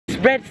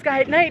red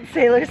sky at night,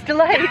 sailor's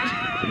delight.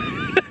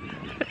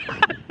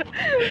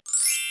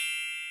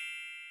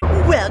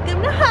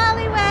 Welcome to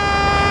Hollywood!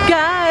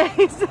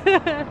 Guys,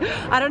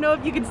 I don't know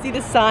if you can see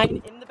the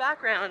sign in the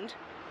background.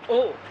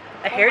 Oh,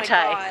 a hair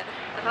tie.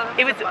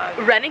 It was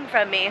running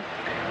from me.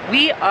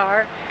 We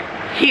are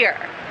here.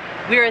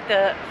 We're at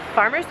the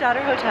Farmer's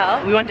Daughter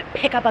Hotel. We wanted to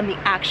pick up on the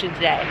action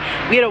today.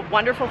 We had a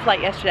wonderful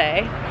flight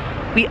yesterday.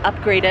 We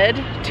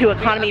upgraded to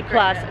Economy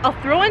Plus. I'll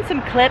throw in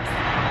some clips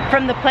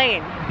from the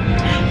plane.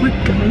 We're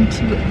going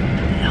to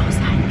Los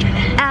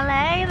Angeles.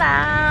 LA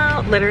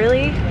now.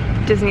 Literally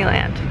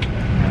Disneyland.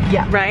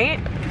 Yeah. Right?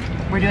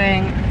 We're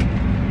doing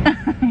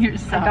your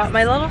socks. I got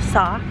my little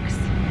socks.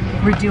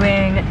 We're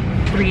doing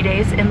 3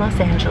 days in Los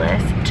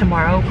Angeles.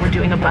 Tomorrow we're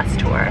doing a bus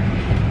tour.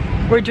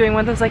 We're doing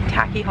one of those like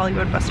tacky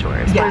Hollywood bus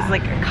tours. Yeah. Where it's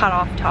like a cut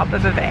off top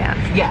of a van.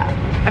 Yeah.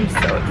 I'm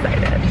so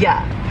excited.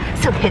 Yeah.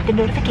 So hit the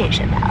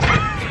notification bell.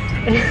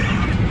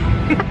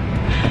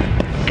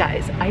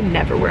 Guys, I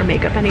never wear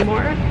makeup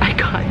anymore. I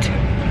got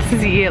to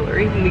see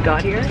Hillary when we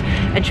got here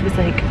and she was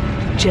like,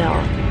 Jill,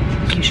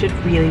 you should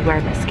really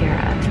wear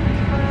mascara.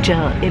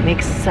 Jill, it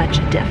makes such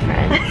a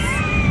difference.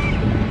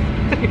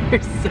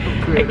 You're so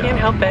brutal. I can't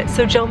help it.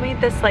 So Jill made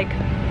this like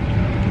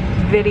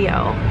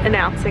video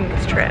announcing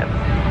this trip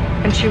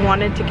and she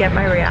wanted to get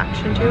my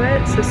reaction to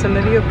it. So some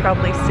of you have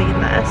probably seen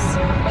this.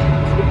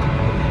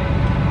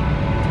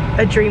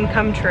 A dream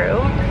come true.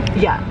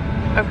 Yeah.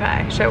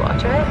 Okay, should I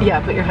watch it?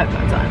 Yeah, put your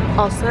headphones on.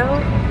 Also,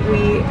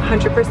 we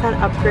 100%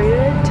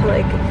 upgraded to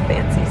like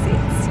fancy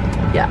seats.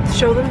 Yeah.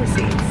 Show them the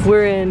seats.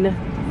 We're in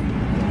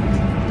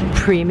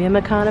premium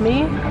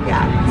economy.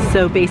 Yeah.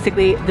 So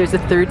basically, there's a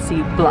third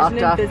seat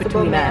blocked off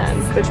between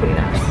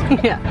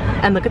us. Yeah.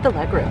 And look at the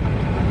legroom.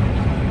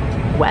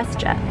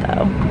 WestJet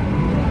though.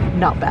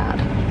 Not bad.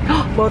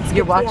 Well,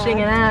 you're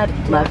watching an ad.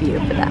 Love you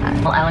for that.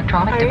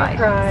 Electronic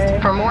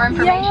devices. For more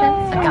information,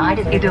 a guide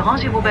est de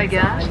ranger vos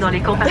bagages dans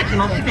les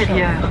compartiments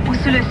supérieurs ou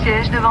sous le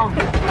siège devant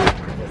vous.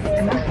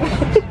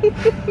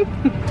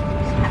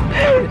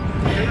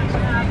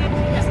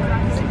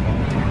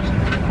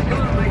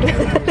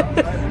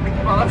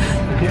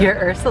 You're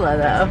Ursula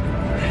though.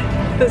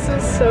 This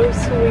is so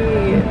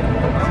sweet.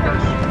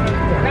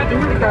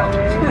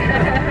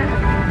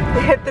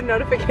 Hit the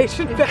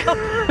notification bell.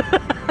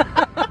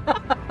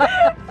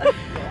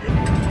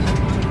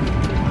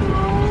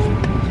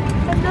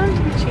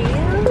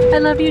 I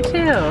love you too.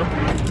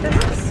 This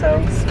is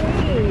so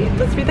sweet.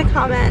 Let's read the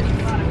comments.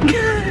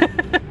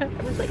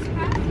 I was like,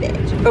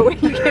 bitch. Oh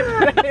wait, you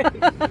can't put it.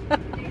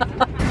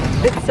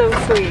 It's so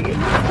sweet.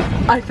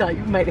 I thought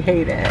you might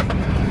hate it.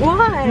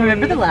 Why?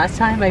 Remember the last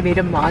time I made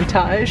a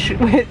montage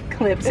with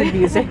clips and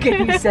music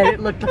and you said it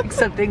looked like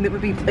something that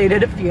would be played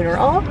at a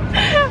funeral?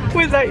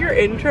 Was that your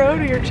intro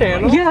to your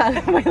channel? Yeah,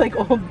 my like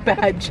old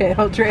bad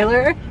channel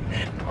trailer.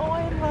 Oh,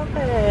 I love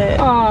it.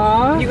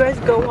 Aww. You guys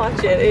go watch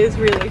it. It is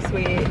really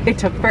sweet. It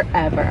took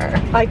forever.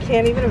 I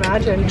can't even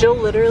imagine. Jill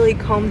literally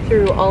combed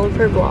through all of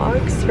her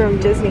vlogs from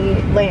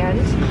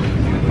Disneyland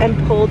and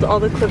pulled all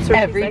the clips where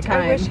every she's like,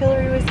 time. I wish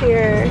Hillary was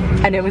here.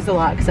 And it was a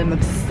lot because I'm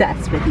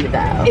obsessed with you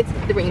though. It's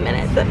 3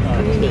 minutes of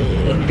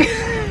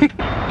me.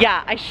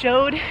 Yeah, I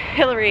showed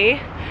Hillary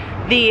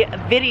the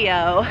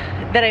video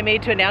that I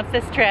made to announce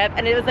this trip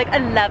and it was like a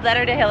love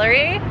letter to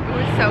Hillary. It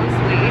was so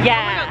sweet.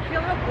 Yeah. Oh my God,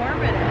 feel how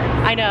warm it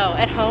is. I know,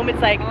 at home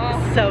it's like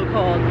so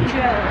cold.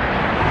 Jill.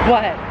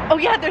 What? Oh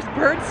yeah, there's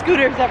bird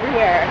scooters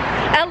everywhere.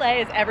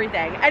 LA is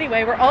everything.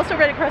 Anyway, we're also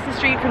right across the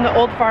street from the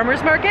old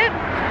farmer's market.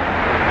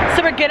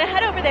 So we're gonna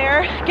head over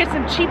there, get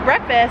some cheap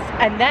breakfast,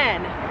 and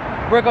then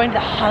we're going to the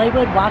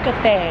Hollywood Walk of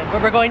Fame,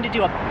 where we're going to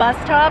do a bus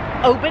top,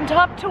 open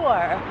top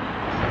tour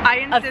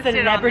of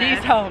celebrities'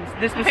 homes.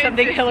 This was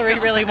something Hillary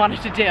really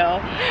wanted to do.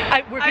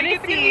 We're gonna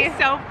see. It's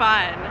so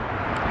fun.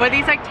 What are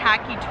these like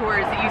tacky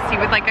tours that you see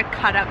with like a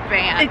cut up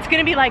van? It's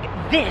gonna be like,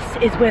 this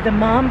is where the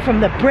mom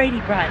from the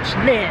Brady Bunch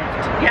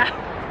lived. Yeah.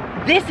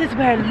 This is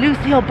where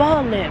Lucille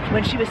Ball lived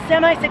when she was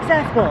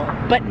semi-successful,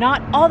 but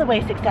not all the way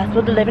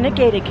successful to live in a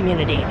gated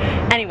community.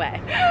 Anyway,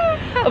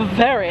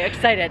 very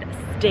excited.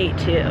 Stay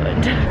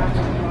tuned.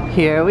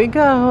 Here we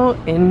go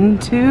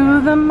into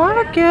the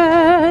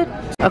market.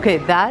 Okay,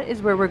 that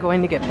is where we're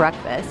going to get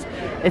breakfast.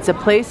 It's a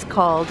place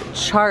called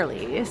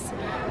Charlie's,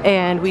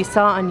 and we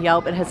saw on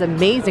Yelp it has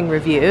amazing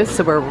reviews,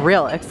 so we're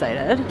real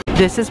excited.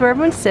 This is where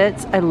everyone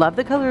sits. I love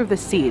the color of the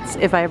seats.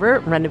 If I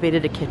ever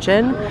renovated a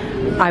kitchen,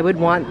 I would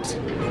want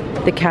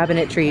the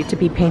cabinetry to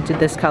be painted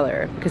this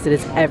color because it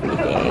is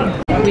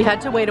everything. We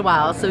had to wait a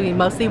while, so we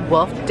mostly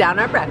wolfed down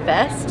our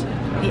breakfast.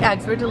 The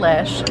eggs were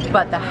delish,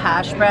 but the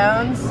hash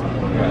browns,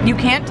 you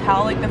can't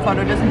tell, like the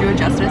photo doesn't do it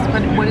justice,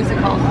 but what is it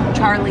called?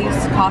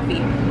 Charlie's coffee.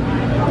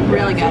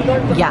 Really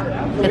good. Yeah,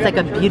 it's like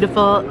a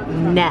beautiful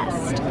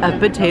nest of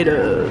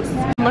potatoes.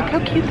 Look how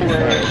cute this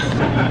is. You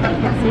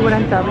can't see what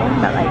I'm filming,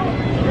 but like,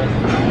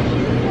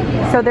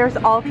 so there's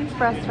all these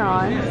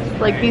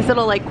restaurants, like these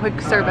little like quick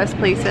service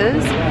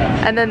places,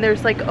 and then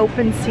there's like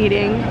open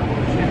seating,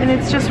 and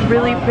it's just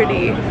really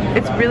pretty.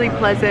 It's really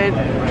pleasant,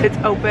 it's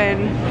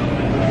open,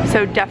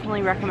 So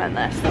definitely recommend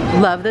this.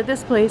 Love that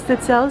this place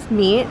that sells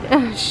meat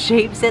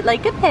shapes it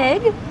like a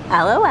pig.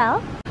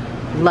 LOL.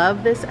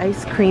 Love this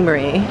ice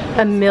creamery.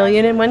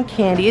 1,000,001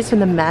 candies from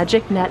the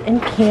Magic Nut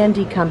and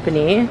Candy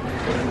Company.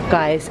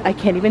 Guys, I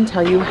can't even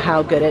tell you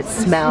how good it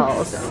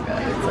smells. So good.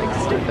 It's like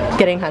stupid.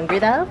 Getting hungry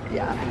though?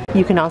 Yeah.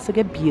 You can also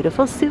get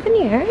beautiful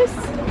souvenirs.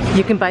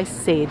 You can buy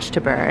sage to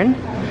burn.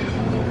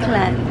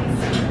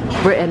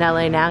 Cleanse. We're in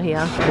LA now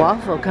here.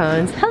 Waffle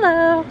cones.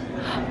 Hello.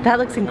 That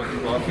looks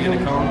incredible.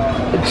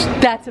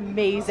 That's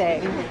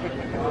amazing.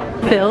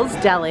 Phil's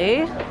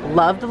Deli.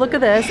 Love the look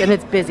of this, and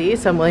it's busy,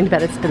 so I'm willing to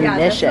bet it's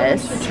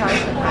delicious.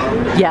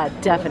 Yeah,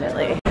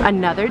 definitely.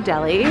 Another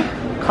deli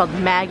called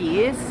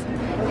Maggie's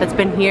that's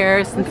been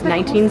here since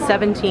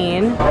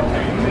 1917.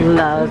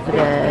 Love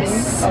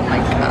this. Oh my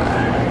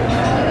god.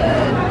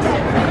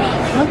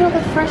 Look at all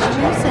the fresh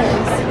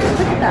juices.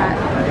 Look at that.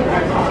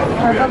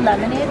 Herbal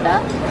lemonade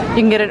though? You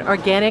can get an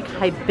organic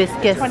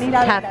hibiscus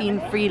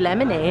caffeine-free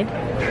lemonade.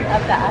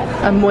 Love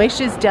that. A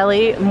Moishes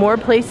Deli, more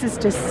places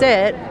to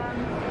sit.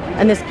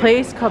 And this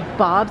place called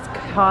Bob's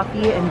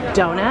Coffee and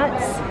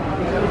Donuts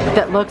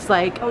that looks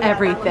like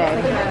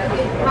everything.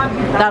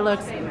 That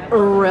looks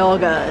real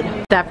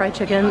good. That fried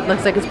chicken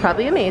looks like it's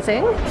probably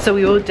amazing. So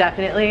we will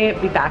definitely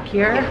be back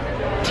here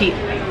to eat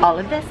all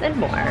of this and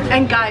more.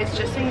 And guys,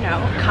 just so you know,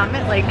 come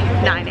at like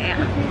 9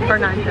 a.m. or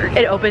 9:30.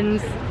 It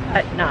opens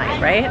at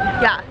 9, right?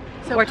 Yeah.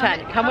 So or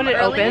 10. Come when it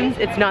early. opens.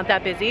 It's not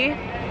that busy.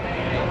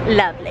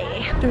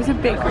 Lovely. There's a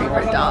bakery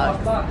for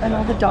dogs, and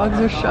all the dogs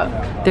are shook.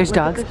 There's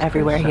dogs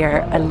everywhere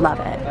here. I love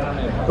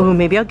it. Ooh,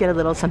 maybe I'll get a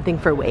little something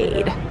for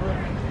Wade.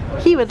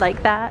 He would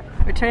like that.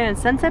 We're turning on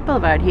Sunset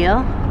Boulevard,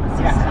 Heel.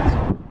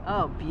 Yeah.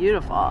 Oh,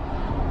 beautiful.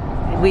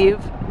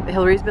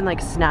 Hillary's been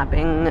like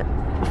snapping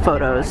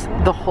photos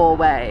the whole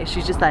way.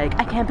 She's just like,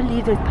 I can't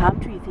believe there's palm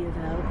trees here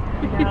though.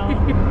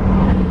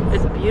 No.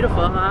 It's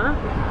beautiful, huh?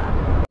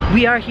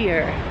 We are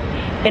here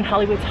in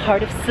Hollywood's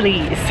heart of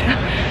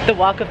sleaze, the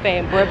Walk of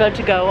Fame. We're about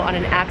to go on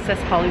an Access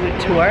Hollywood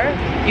tour.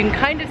 You can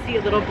kind of see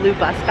a little blue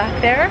bus back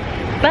there,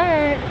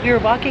 but we were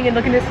walking and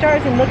looking at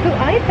stars, and look who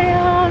I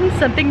found,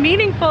 something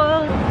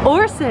meaningful.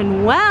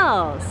 Orson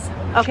Welles.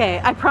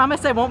 Okay, I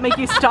promise I won't make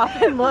you stop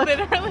and look.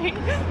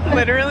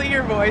 Literally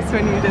your voice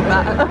when you did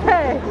that.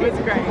 Okay. It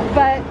was great.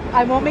 But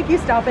I won't make you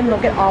stop and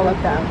look at all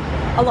of them.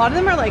 A lot of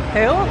them are like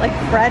who? Like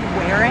Fred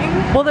Waring?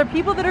 Well, they're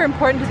people that are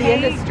important to the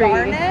industry.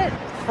 Garnett,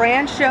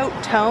 Franchot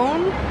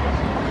Tone.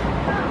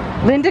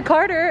 Linda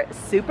Carter,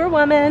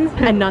 Superwoman.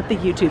 And not the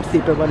YouTube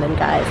Superwoman,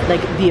 guys.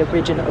 Like the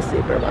original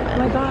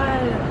Superwoman. Oh my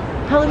god.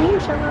 Halloween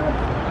shop.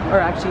 Or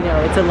actually, no,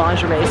 it's a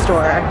lingerie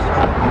store. A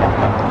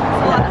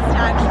lot of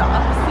snack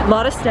shops. A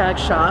lot of stag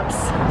shops.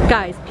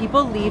 Guys,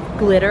 people leave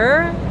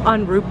glitter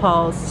on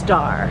RuPaul's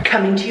star.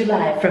 Coming to you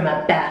live from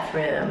a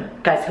bathroom.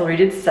 Guys, Hillary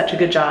did such a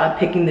good job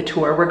picking the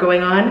tour we're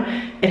going on.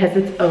 It has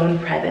its own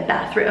private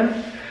bathroom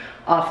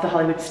off the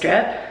Hollywood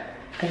Strip.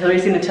 And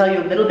Hillary's gonna tell you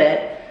a little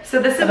bit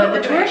about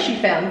the tour she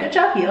found. Good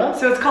job, Heel.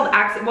 So it's called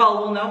Access. Well,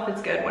 we'll know if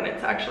it's good when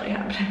it's actually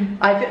happening.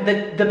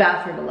 The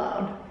bathroom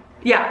alone.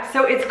 Yeah,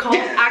 so it's called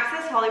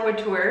Access Hollywood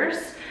Tours,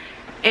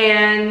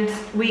 and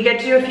we get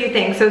to do a few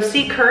things. So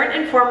see current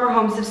and former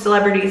homes of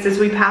celebrities as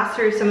we pass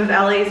through some of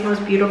LA's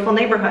most beautiful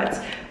neighborhoods.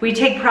 We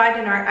take pride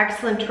in our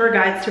excellent tour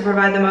guides to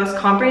provide the most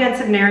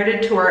comprehensive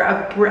narrated tour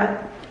of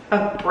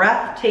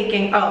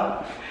breathtaking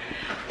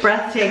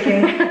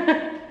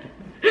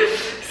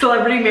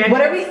celebrity mansions.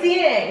 What are we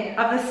seeing?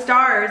 Of the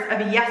stars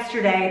of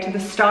yesterday to the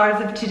stars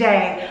of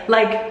today,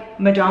 like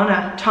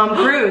Madonna, Tom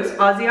Cruise,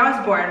 Ozzy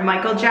Osbourne,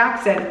 Michael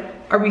Jackson.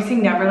 Are we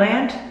seeing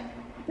Neverland?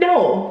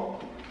 No.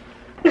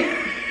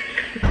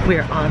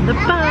 We're on the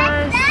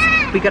bus.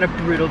 We got a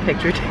brutal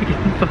picture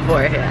taken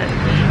beforehand.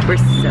 We're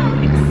so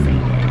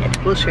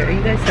excited. We'll show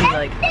you guys some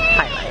like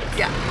highlights.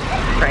 Yeah.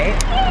 Right?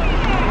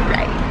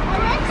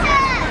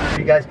 Right.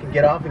 You guys can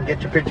get off and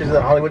get your pictures of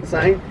the Hollywood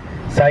sign,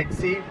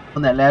 sightsee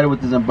on that ladder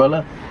with his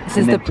umbrella. This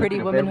is the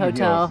Pretty Woman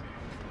Hotel.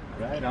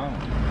 Right on.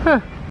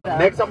 Huh.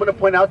 Next, I'm going to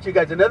point out to you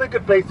guys another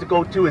good place to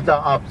go to is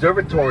the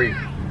observatory.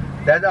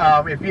 That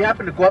if you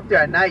happen to go up there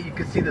at night, you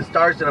can see the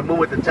stars and the moon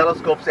with the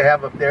telescopes they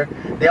have up there.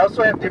 They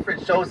also have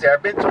different shows there.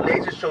 I've been to a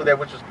laser show there,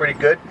 which was pretty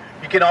good.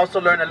 You can also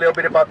learn a little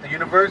bit about the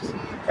universe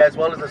as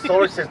well as the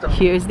solar system.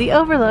 Here's the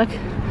overlook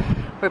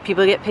where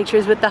people get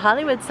pictures with the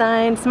Hollywood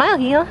sign. Smile,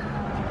 Heel.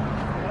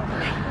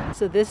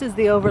 So this is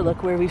the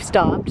overlook where we've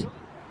stopped.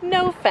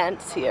 No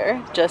fence here,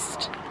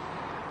 just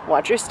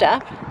watch your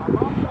step.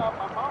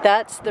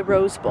 That's the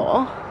Rose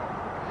Bowl.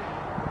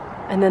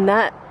 And then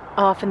that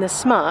off in the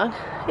smog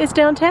is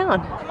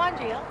downtown. Come on,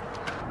 Jill.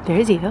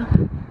 There's you.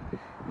 And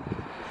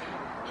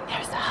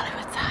there's the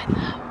Hollywood sign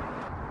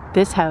though.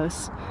 This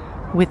house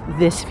with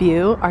this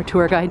view, our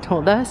tour guide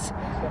told us,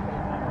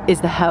 is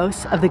the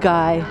house of the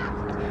guy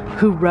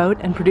who wrote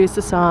and produced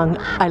the song,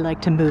 I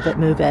Like to Move It,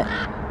 Move It.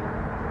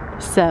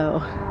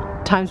 So,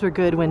 times were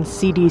good when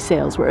CD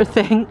sales were a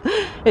thing.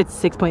 It's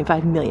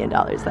 $6.5 million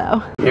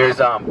though. Here's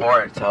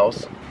Borat's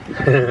house.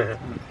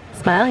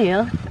 Smile,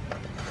 Heel.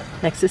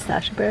 Next to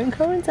Sacha Baron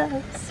Cohen's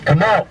house.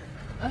 Come on.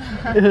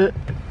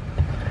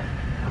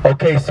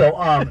 Okay, so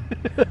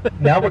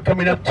now we're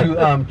coming up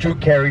to Drew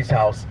Carey's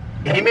house.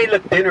 He may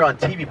look thinner on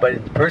TV, but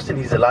in person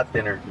he's a lot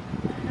thinner.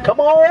 Come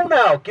on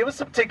now, give us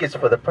some tickets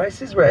for The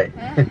Price is Right.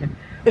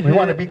 We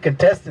want to be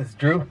contestants,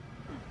 Drew.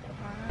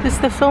 This is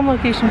the film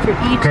location for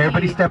E.T. Okay,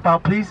 everybody step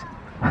out, please.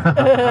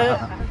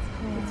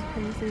 That's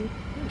crazy.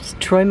 It's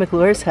Troy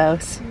McClure's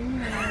house.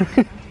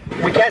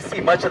 We can't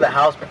see much of the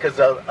house because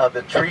of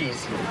the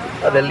trees,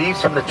 the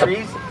leaves from the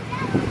trees.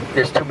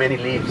 There's too many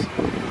leaves.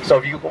 So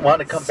if you want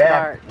to come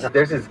back,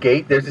 there's his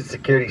gate, there's his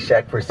security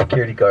shack for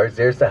security guards.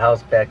 There's the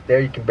house back there,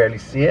 you can barely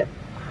see it.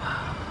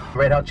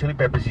 Red Hot Chili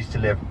Peppers used to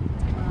live.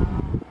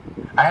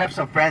 I have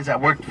some friends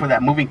that worked for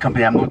that moving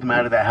company. I moved them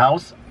out of that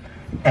house.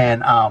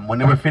 And when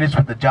they were finished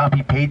with the job,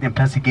 he paid them,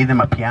 plus he gave them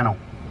a piano.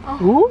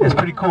 Ooh. It's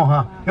pretty cool,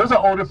 huh? It was an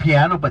older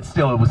piano, but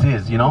still, it was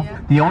his, you know? Yeah.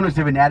 The owners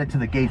even added to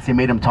the gates. They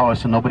made them taller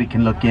so nobody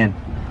can look in.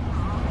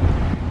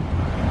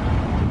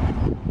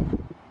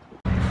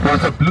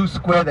 There's a blue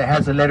square that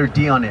has the letter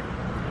D on it.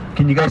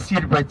 Can you guys see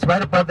it? It's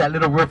right above that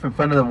little roof in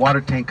front of the water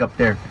tank up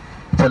there.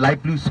 It's a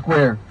light blue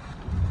square.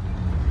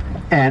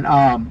 And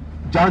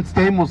John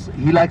Stamos,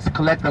 he likes to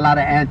collect a lot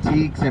of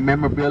antiques and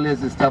memorabilia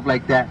and stuff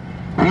like that.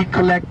 He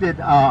collected,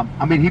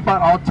 he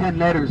bought all 10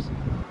 letters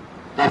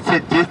that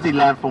said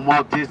Disneyland from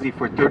Walt Disney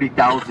for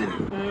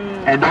 $30,000.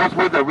 And those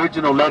were the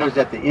original letters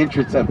at the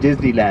entrance of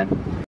Disneyland.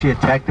 She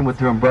attacked him with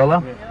her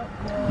umbrella.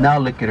 Now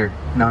look at her.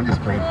 No, I'm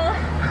just playing.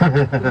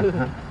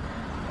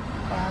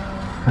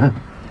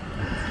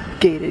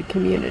 Gated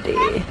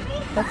community.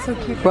 That's so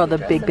cute. Where all the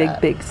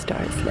big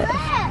stars live.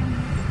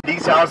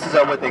 These houses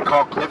are what they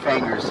call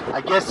cliffhangers.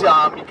 I guess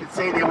you could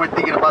say they were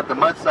thinking about the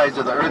mudslides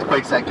or the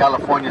earthquakes that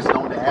California is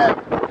known to have.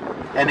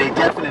 And they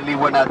definitely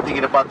were not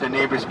thinking about their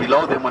neighbors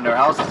below them when their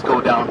houses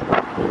go down.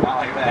 Not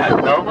like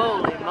that. No?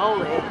 Holy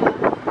moly.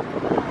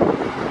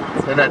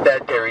 They're not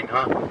that daring,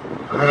 huh?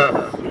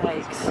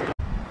 Yikes.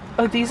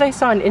 Oh, these I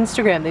saw on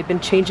Instagram. They've been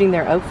changing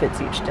their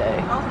outfits each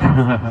day.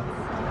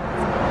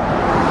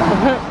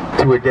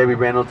 To where Debbie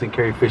Reynolds and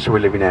Carrie Fisher were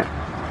living at.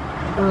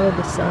 Oh,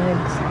 the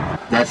signs.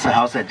 That's the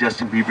house that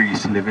Justin Bieber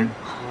used to live in.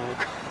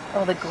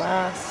 Oh, the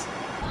glass.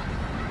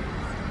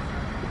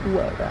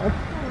 Whoa.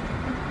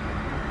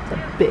 It's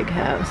a big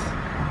house.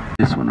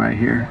 This one right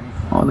here.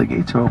 All the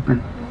gates are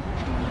open.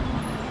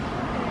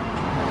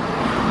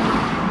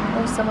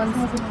 Oh, someone's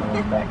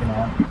backing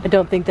out. I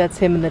don't think that's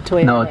him in the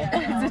Toyota. No,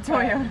 it's a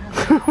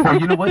Toyota. Well,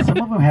 you know what? Some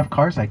of them have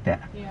cars like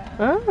that. Yeah.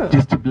 Oh.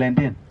 Just to blend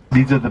in.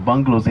 These are the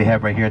bungalows they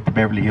have right here at the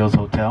Beverly Hills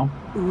Hotel.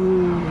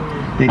 Ooh.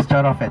 They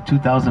start off at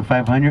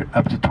 $2,500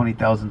 up to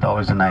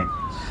 $20,000 a night.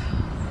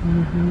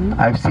 Mm-hmm.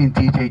 I've seen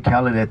DJ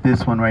Khaled at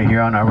this one right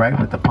here on our right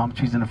with the palm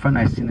trees in the front.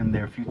 I've seen him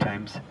there a few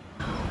times.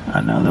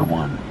 Another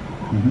one.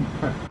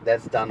 Mm-hmm.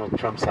 That's Donald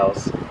Trump's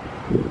house.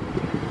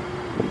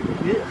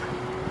 Yeah.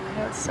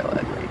 That's so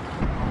ugly.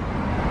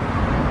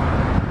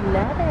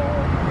 Love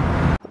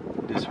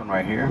it. This one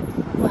right here.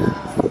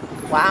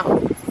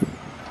 Wow.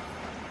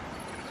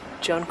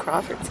 Joan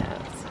Crawford's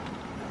house.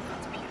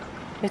 It's beautiful.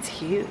 It's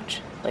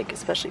huge, like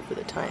especially for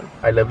the time.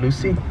 I Love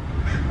Lucy.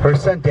 Her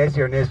son Desi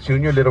Arnaz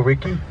Jr., little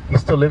Ricky, he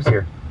still lives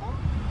here.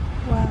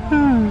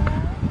 Wow.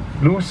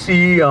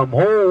 Lucy, I'm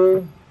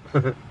home.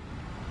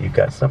 You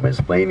got some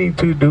explaining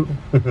to do.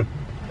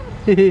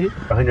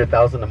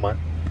 $100,000 a month.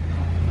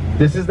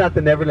 This is not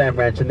the Neverland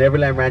Ranch. The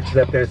Neverland Ranch is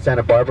up there in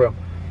Santa Barbara.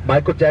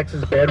 Michael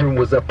Jackson's bedroom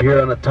was up here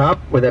on the top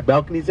where that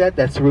balcony's at.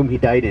 That's the room he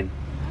died in.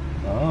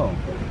 Oh.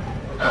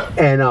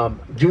 And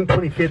June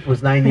 25th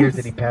was 9 years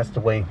that he passed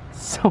away.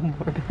 So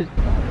morbid.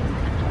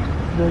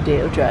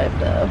 Rodeo Drive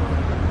though.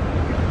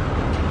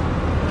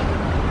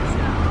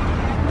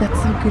 That's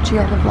some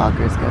Gucci all the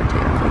vloggers go to,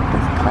 like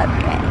this club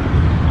gang.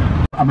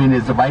 I mean,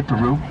 it's the right to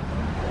Rue.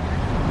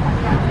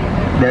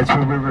 That's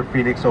where River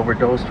Phoenix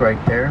overdosed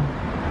right there.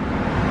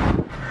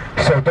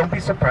 So don't be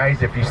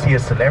surprised if you see a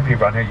celebrity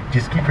around here. You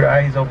just keep your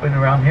eyes open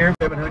around here.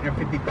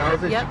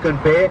 $750,000, Yep. She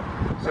couldn't pay it,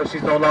 so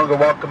she's no longer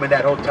welcome in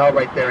that hotel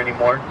right there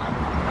anymore.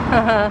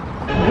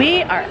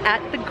 We are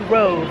at the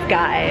Grove,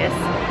 guys.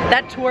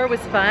 That tour was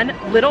fun,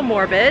 little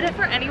morbid.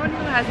 For anyone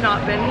who has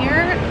not been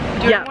here,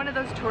 doing one of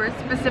those tours,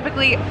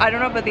 specifically, I don't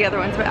know about the other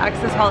ones, but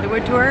Access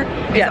Hollywood tour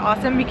is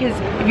awesome because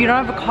if you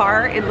don't have a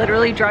car, it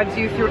literally drives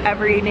you through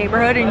every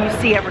neighborhood and you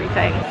see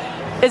everything.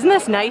 Isn't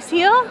this nice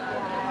here?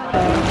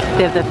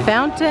 They have the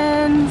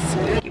fountains.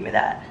 Give me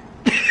that.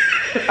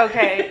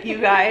 Okay, you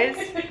guys,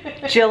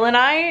 Jill and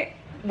I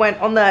went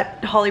on the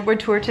Hollywood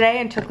tour today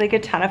and took like a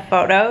ton of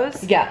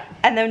photos. Yeah.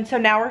 And then so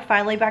now we're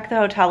finally back at the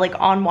hotel, like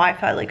on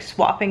Wi-Fi, like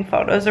swapping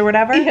photos or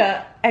whatever.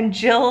 Yeah. And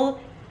Jill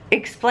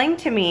explained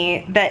to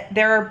me that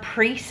there are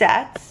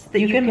presets that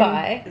you can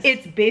buy.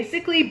 It's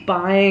basically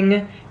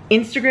buying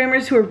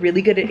Instagrammers who are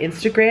really good at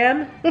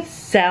Instagram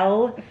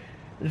sell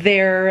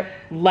their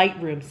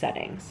Lightroom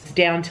settings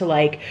down to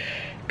like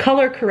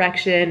color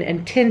correction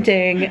and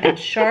tinting and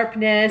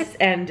sharpness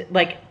and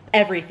like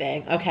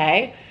everything,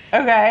 okay?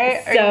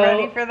 Okay, are you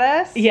ready for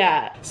this?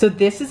 Yeah, so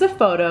this is a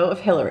photo of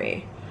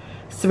Hillary.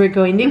 So we're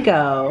going to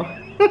go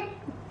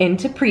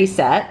into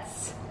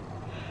presets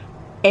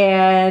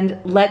and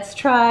let's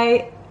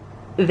try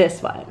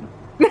this one.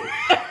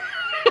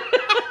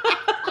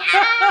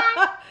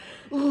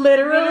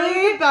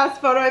 literally the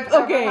best photo I've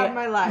ever had in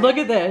my life. Look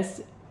at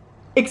this.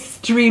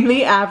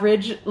 Extremely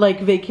average,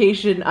 like,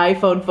 vacation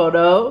iPhone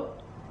photo.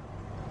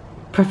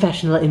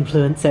 Professional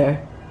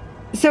influencer.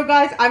 So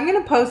guys, I'm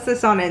gonna post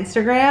this on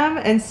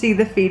Instagram and see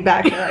the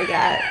feedback that I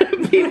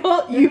get.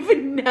 People, you've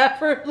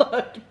never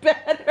looked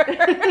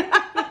better.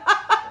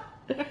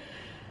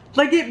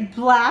 Like, it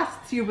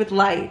blasts you with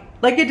light.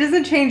 Like, it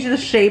doesn't change the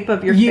shape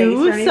of your face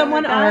or anything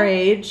someone like our that.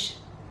 age,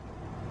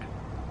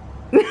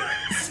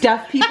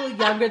 stuff people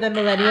younger than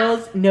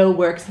millennials know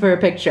works for a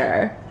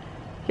picture.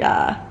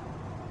 Yeah.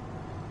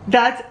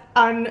 That's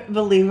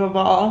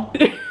unbelievable.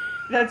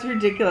 That's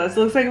ridiculous. It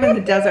looks like I'm in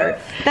the desert.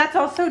 That's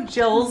also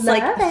Jill's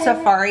like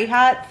safari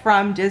hat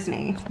from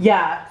Disney.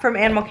 Yeah. From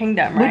Animal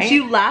Kingdom, right? Which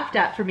you laughed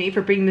at for me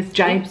for bringing this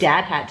giant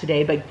dad hat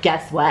today, but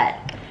guess what?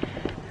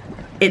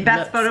 It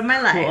Best photo of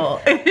my life. Cool.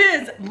 It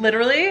is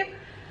literally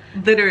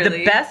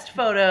the best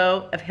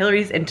photo of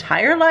Hillary's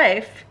entire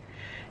life,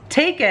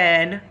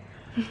 taken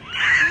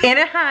in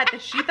a hat that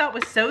she thought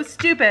was so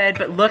stupid,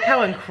 but look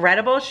how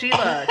incredible she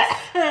looks.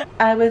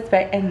 I was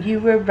right and you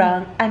were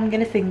wrong. I'm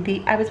gonna sing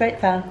the I was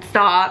right song.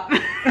 Stop.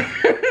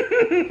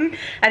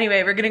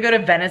 Anyway, we're gonna go to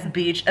Venice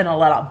Beach in a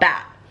little bit.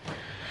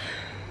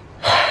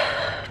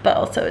 But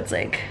also it's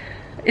like,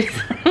 it's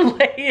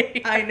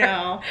late. I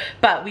know.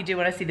 But we do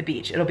want to see the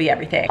beach. It'll be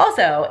everything.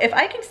 Also, if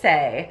I can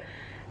say,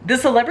 the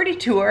celebrity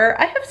tour,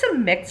 I have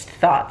some mixed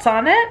thoughts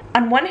on it.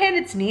 On one hand,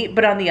 it's neat,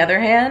 but on the other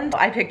hand,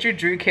 I picture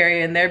Drew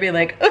Carey in there being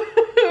like,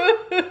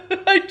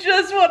 I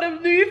just want to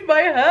leave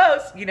my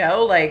house. You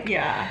know, like,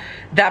 yeah,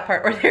 that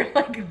part where they're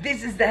like,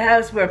 this is the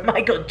house where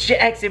Michael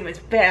Jackson was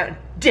found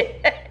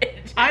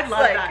dead. I love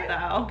that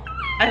though.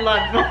 I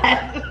love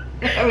that.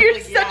 You're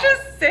like, such a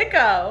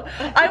sicko.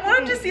 I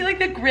wanted to see like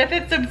the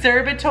Griffiths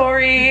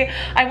Observatory.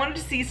 I wanted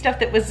to see stuff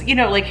that was, you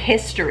know, like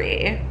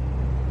history.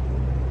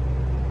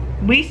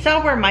 We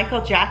saw where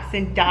Michael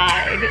Jackson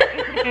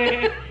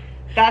died.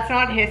 That's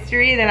not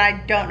history, then I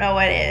don't know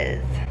what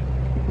is.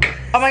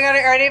 Oh my god,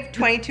 I already have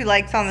 22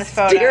 likes on this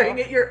photo. Staring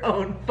at your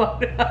own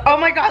photo. Oh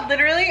my god,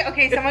 literally?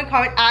 Okay, someone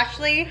comment.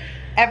 Ashley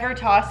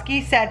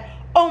Evertoski said,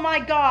 oh my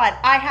god,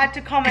 I had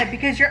to comment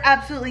because you're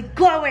absolutely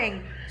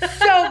glowing.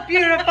 So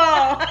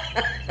beautiful.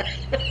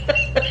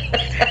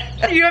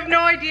 You have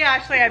no idea,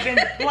 Ashley. I've been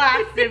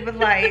blasted with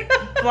light.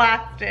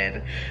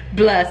 Blasted.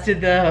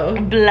 Blasted though.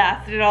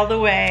 Blasted all the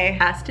way.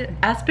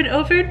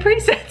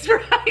 AspynOvardPresets for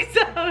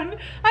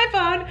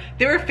iPhone.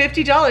 They were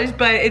 $50,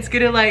 but it's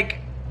gonna like,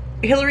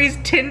 Hillary's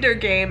Tinder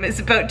game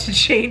is about to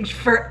change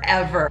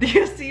forever.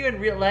 You'll see you in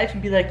real life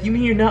and be like, you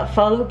mean you're not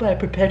followed by a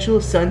perpetual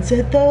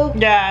sunset though?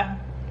 Yeah.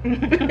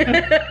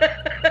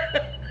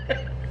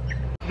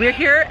 We're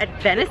here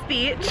at Venice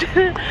Beach.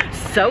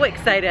 So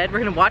excited. We're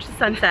gonna watch the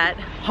sunset,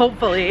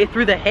 hopefully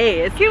through the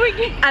haze.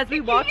 As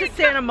we walk to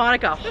Santa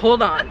Monica,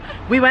 hold on.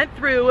 We went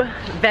through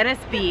Venice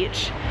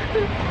Beach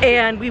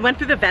and we went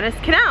through the Venice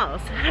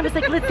canals. And I was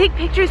like, let's take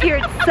pictures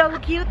here. It's so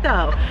cute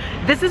though.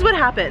 This is what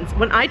happens.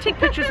 When I take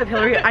pictures of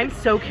Hillary, I'm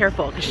so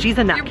careful because she's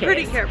a nutcase. You're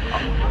pretty careful.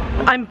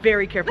 I'm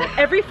very careful.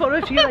 Every photo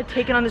of you I've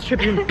taken on this trip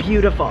has been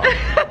beautiful.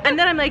 And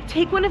then I'm like,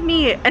 take one of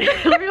me. And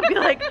Hillary will be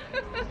like,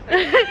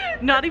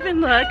 not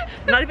even look,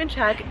 not even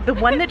check. The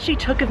one that she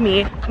took of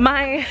me,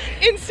 my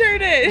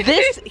inserted.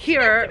 This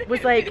here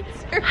was like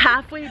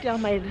halfway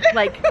down my,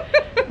 like,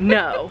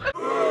 no.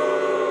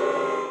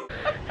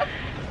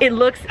 It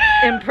looks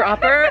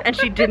improper and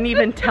she didn't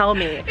even tell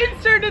me.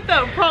 Insert it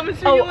though, promise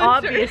me. Oh,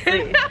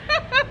 obviously.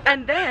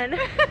 And then,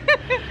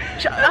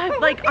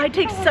 I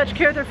take such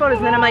care of their photos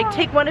and then I'm like,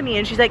 take one of me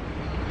and she's like,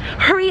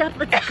 hurry up,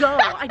 let's go.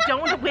 I don't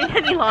want to wait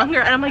any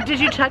longer. And I'm like, did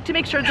you check to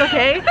make sure it's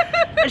okay?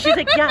 And she's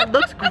like, yeah, it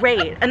looks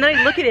great. And then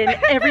I look at it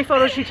and every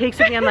photo she takes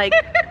of me, I'm like,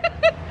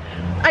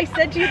 I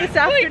said to you this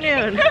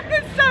afternoon.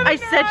 I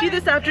said to you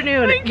this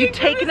afternoon, you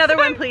take another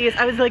one please.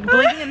 I was like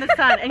blinking in the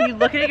sun and you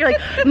look at it, you're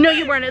like, no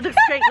you weren't, it looks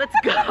great, let's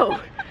go.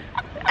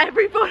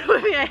 Every photo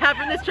of me I have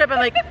from this trip, I'm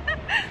like,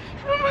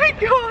 oh my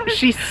god.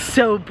 She's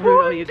so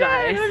brutal, you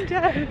guys. I'm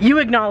dead. You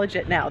acknowledge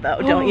it now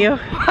though, don't you?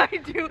 I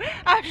do.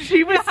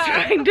 She was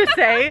trying to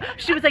say,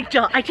 she was like,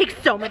 Jill, I take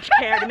so much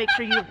care to make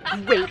sure you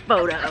have great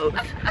photos.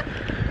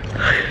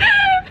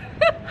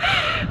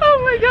 Oh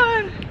my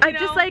god. I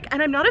just like,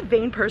 and I'm not a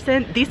vain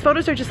person. These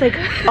photos are just like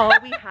all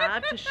we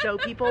have to show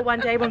people one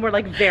day when we're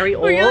like very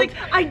old. You're like,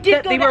 I did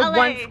that go they to were LA.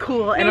 once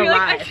cool and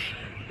alive. Like,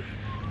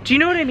 do you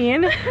know what I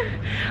mean?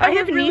 I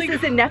have really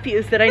nieces and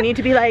nephews that I need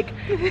to be like,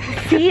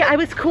 see, I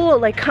was cool,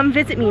 like come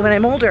visit me when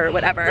I'm older or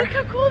whatever. look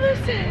how cool this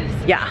is.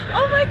 Yeah.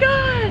 Oh my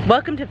god.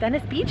 Welcome to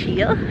Venice Beach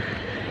here.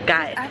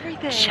 Guys,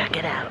 everything. check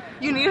it out.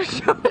 You need to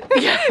show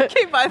it.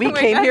 Okay, by the We way,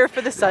 came guys, here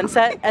for the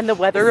sunset and the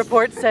weather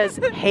report says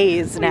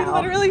haze we now.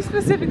 literally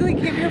specifically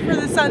came here for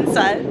the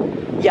sunset.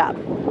 Yeah.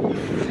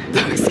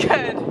 Looks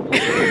good.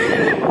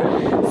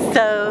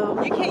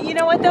 So, You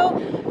know what though?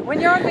 When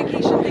you're on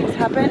vacation, things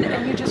happen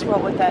and you just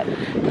roll with it.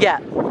 yeah.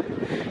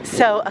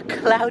 So a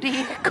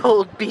cloudy,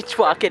 cold beach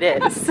walk it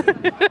is.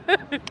 Venice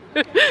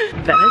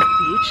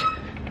Beach.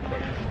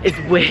 is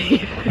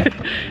way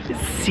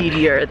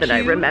seedier than I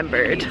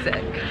remembered.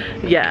 Music.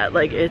 Yeah,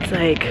 like it's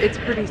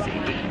pretty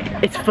seedy.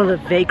 It's full of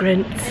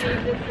vagrants.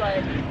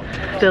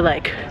 The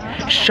like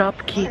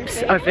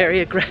shopkeepers are very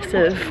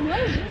aggressive.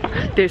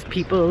 There's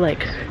people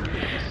like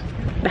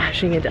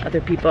bashing into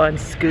other people on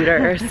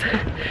scooters.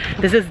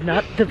 This is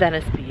not the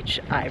Venice beach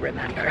I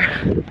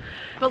remember.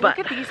 But look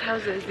at these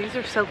houses. These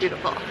are so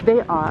beautiful.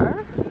 They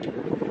are.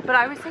 But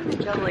I was saying to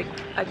Jill, like,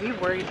 I'd be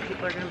worried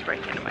people are gonna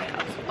break into my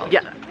house.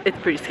 Yeah, it's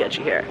pretty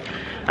sketchy here.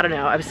 I don't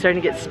know, I was starting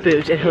to get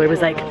spooked and Hillary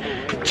was like,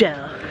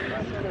 Jill,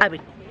 I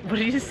would, what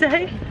did you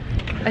say?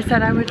 I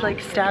said I would like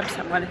stab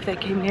someone if they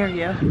came near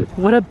you.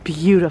 What a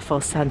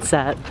beautiful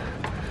sunset.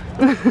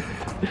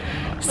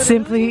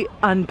 Simply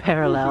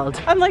unparalleled.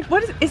 I'm like,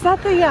 what is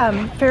that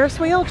the Ferris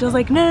wheel? Jill's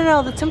like,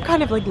 no, that's some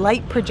kind of like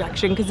light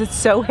projection because it's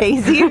so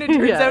hazy, and it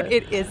turns out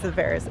it is the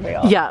Ferris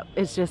wheel. Yeah,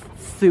 it's just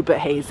super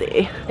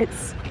hazy.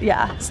 It's,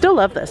 yeah. Still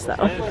love this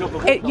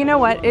though. You know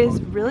what? It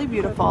is really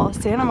beautiful.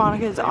 Santa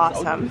Monica is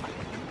awesome.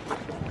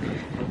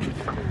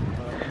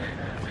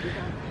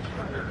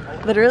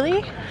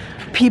 Literally,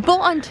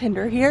 people on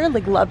Tinder here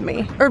like love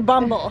me. Or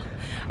Bumble.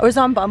 I was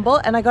on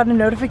Bumble and I got a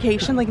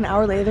notification like an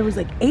hour later. There was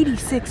like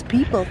 86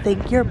 people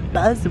think you're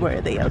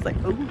buzzworthy. I was like,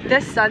 ooh.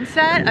 This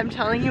sunset, I'm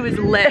telling you, is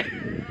lit.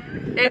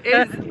 It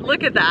is.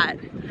 Look at that.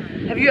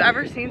 Have you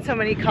ever seen so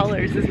many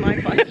colors is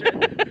my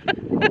question.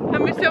 I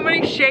mean, so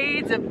many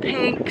shades of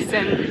pinks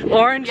and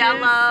oranges,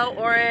 yellow,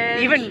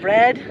 orange. even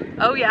red.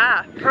 Oh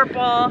yeah,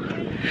 purple.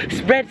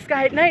 Red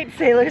sky at night,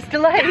 sailor's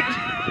delight.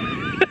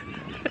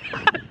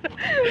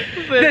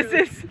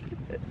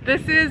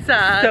 This is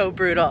so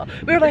brutal.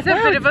 We were like, it's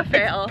a bit of a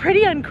fail. It's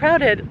pretty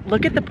uncrowded.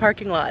 Look at the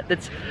parking lot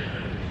that's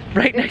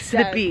right next to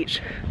the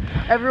beach.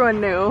 Everyone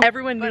knew.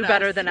 Everyone knew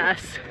better than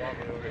us.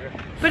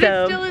 But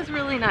so, it still is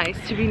really nice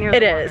to be near the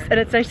water. It is, and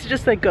it's nice to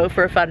just like go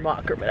for a fun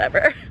walk or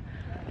whatever.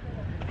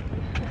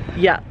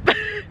 Yeah.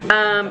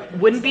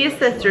 Wouldn't be a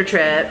sister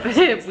trip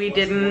if we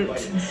didn't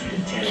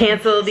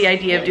cancel the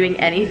idea of doing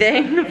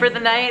anything for the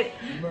night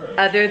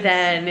other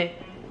than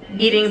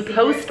eating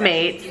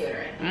Postmates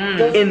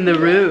in the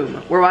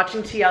room. We're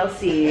watching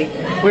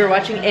TLC. We're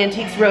watching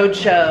Antiques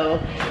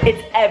Roadshow.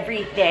 It's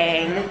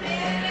everything.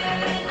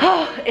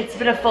 Oh, it's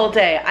been a full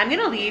day. I'm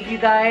gonna leave you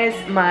guys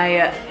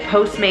my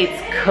Postmates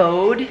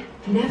code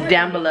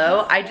down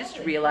below. I just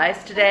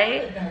realized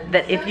today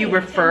that if you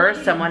refer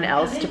someone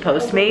else to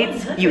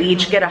Postmates, you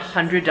each get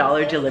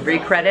 $100 delivery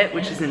credit,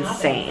 which is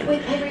insane.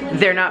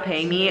 They're not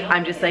paying me.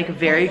 I'm just like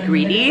very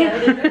greedy.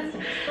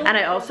 And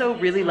I also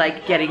really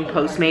like getting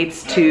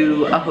Postmates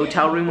to a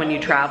hotel room when you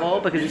travel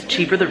because it's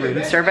cheaper the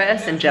room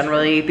service, and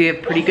generally they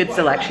have pretty good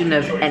selection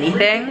of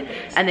anything,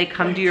 and they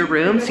come to your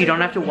room so you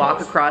don't have to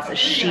walk across a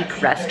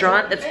chic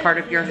restaurant that's part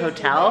of your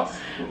hotel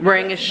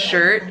wearing a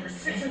shirt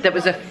that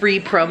was a free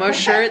promo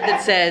shirt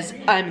that says,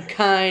 I'm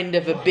kind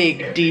of a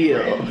big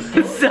deal.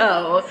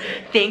 So,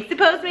 thanks to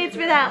Postmates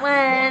for that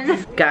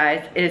one.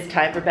 Guys, it is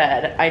time for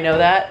bed. I know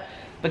that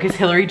because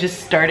Hillary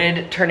just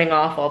started turning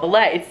off all the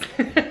lights.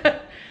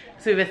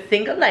 So we have a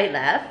single light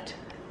left.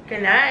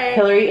 Good night.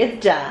 Hillary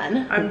is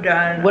done. I'm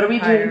done. What are we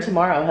doing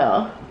tomorrow,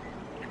 Hill?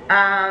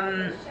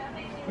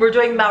 We're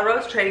doing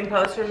Melrose Trading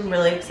Post, which I'm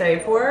really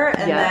excited for,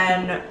 and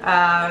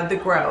then the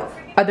Grove.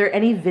 Are there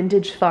any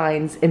vintage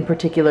finds in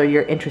particular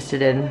you're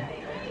interested in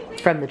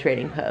from the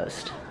Trading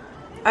Post?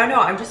 I don't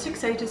know, I'm just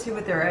excited to see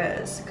what there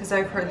is, because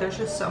I've heard there's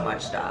just so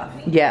much stuff.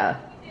 Yeah.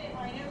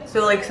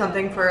 So like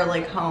something for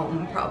like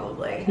home,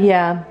 probably.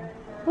 Yeah,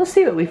 we'll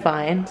see what we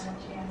find.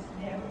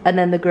 And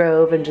then the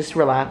Grove and just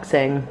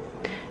relaxing.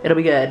 It'll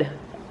be good.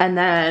 And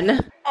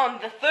then on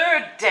the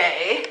third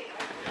day,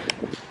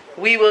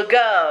 we will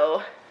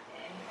go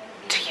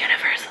to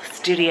Universal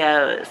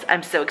Studios.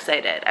 I'm so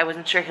excited. I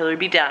wasn't sure Hillary would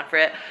be down for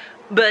it,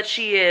 but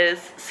she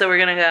is, so we're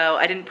gonna go.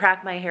 I didn't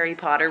pack my Harry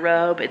Potter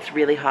robe. It's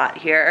really hot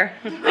here.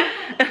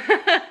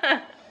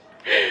 If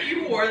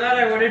you wore that,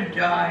 I would have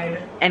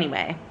died.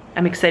 Anyway,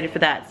 I'm excited for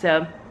that,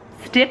 so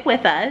stick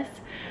with us.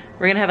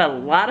 We're gonna have a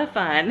lot of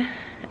fun,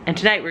 and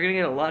tonight we're gonna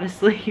get a lot of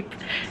sleep.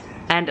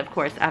 And of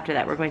course, after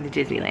that, we're going to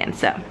Disneyland,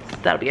 so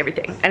that'll be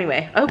everything.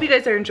 Anyway, I hope you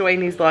guys are enjoying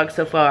these vlogs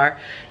so far.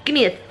 Give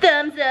me a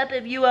thumbs up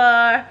if you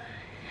are.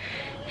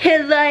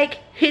 Hit like,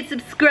 hit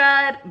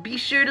subscribe. Be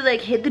sure to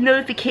like hit the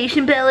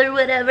notification bell or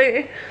whatever.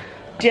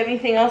 Do you have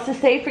anything else to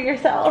say for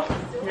yourself?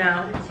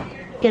 No.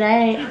 Good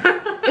night.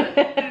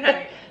 Good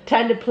night.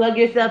 Time to plug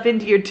yourself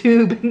into your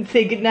tube and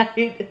say good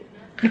night.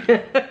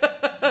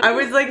 I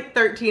was like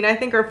 13, I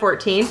think, or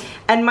 14,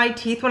 and my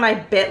teeth when I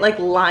bit like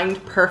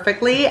lined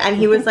perfectly, and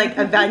he was like,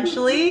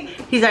 eventually,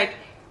 he's like,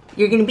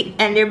 you're gonna be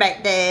under my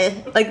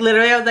teeth. Like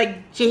literally I was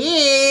like,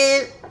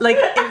 Jill. Like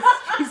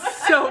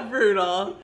it's so brutal.